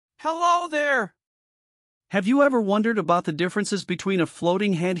Hello there! Have you ever wondered about the differences between a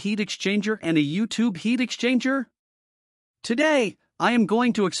floating head heat exchanger and a U-tube heat exchanger? Today, I am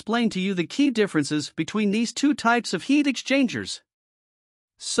going to explain to you the key differences between these two types of heat exchangers.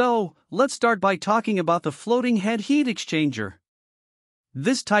 So, let's start by talking about the floating head heat exchanger.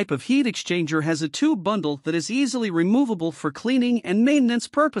 This type of heat exchanger has a tube bundle that is easily removable for cleaning and maintenance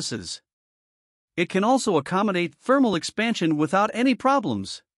purposes. It can also accommodate thermal expansion without any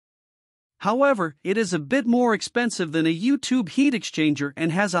problems. However, it is a bit more expensive than a U-tube heat exchanger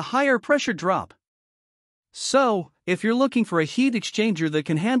and has a higher pressure drop. So, if you're looking for a heat exchanger that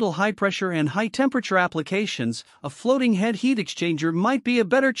can handle high pressure and high temperature applications, a floating head heat exchanger might be a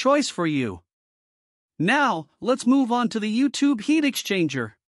better choice for you. Now, let's move on to the U-tube heat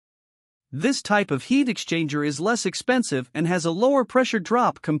exchanger. This type of heat exchanger is less expensive and has a lower pressure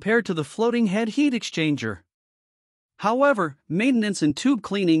drop compared to the floating head heat exchanger. However, maintenance and tube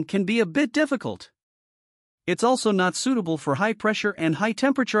cleaning can be a bit difficult. It's also not suitable for high pressure and high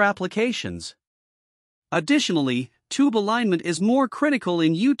temperature applications. Additionally, tube alignment is more critical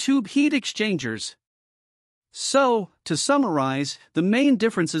in U-tube heat exchangers. So, to summarize, the main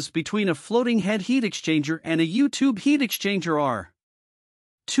differences between a floating head heat exchanger and a U-tube heat exchanger are: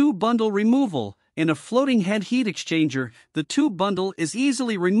 tube bundle removal. In a floating head heat exchanger, the tube bundle is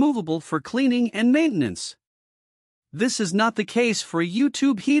easily removable for cleaning and maintenance. This is not the case for a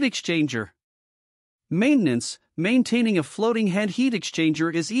U-tube heat exchanger. Maintenance. Maintaining a floating head heat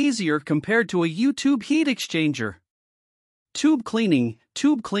exchanger is easier compared to a U-tube heat exchanger. Tube cleaning.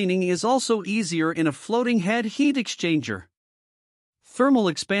 Tube cleaning is also easier in a floating head heat exchanger. Thermal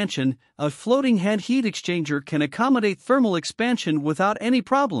expansion. A floating head heat exchanger can accommodate thermal expansion without any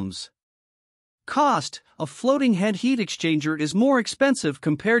problems. Cost. A floating head heat exchanger is more expensive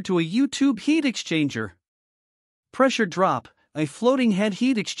compared to a U-tube heat exchanger. Pressure drop. A floating head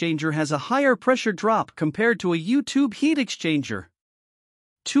heat exchanger has a higher pressure drop compared to a U-tube heat exchanger.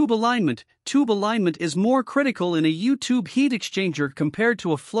 Tube alignment. Tube alignment is more critical in a U-tube heat exchanger compared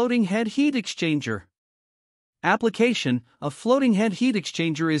to a floating head heat exchanger. Application. A floating head heat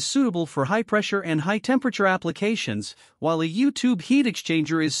exchanger is suitable for high pressure and high temperature applications, while a U-tube heat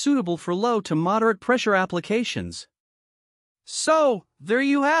exchanger is suitable for low to moderate pressure applications. So, there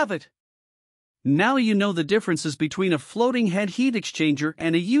you have it. Now you know the differences between a floating head heat exchanger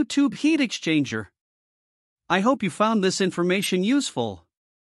and a U-tube heat exchanger. I hope you found this information useful.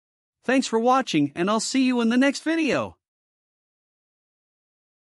 Thanks for watching, and I'll see you in the next video.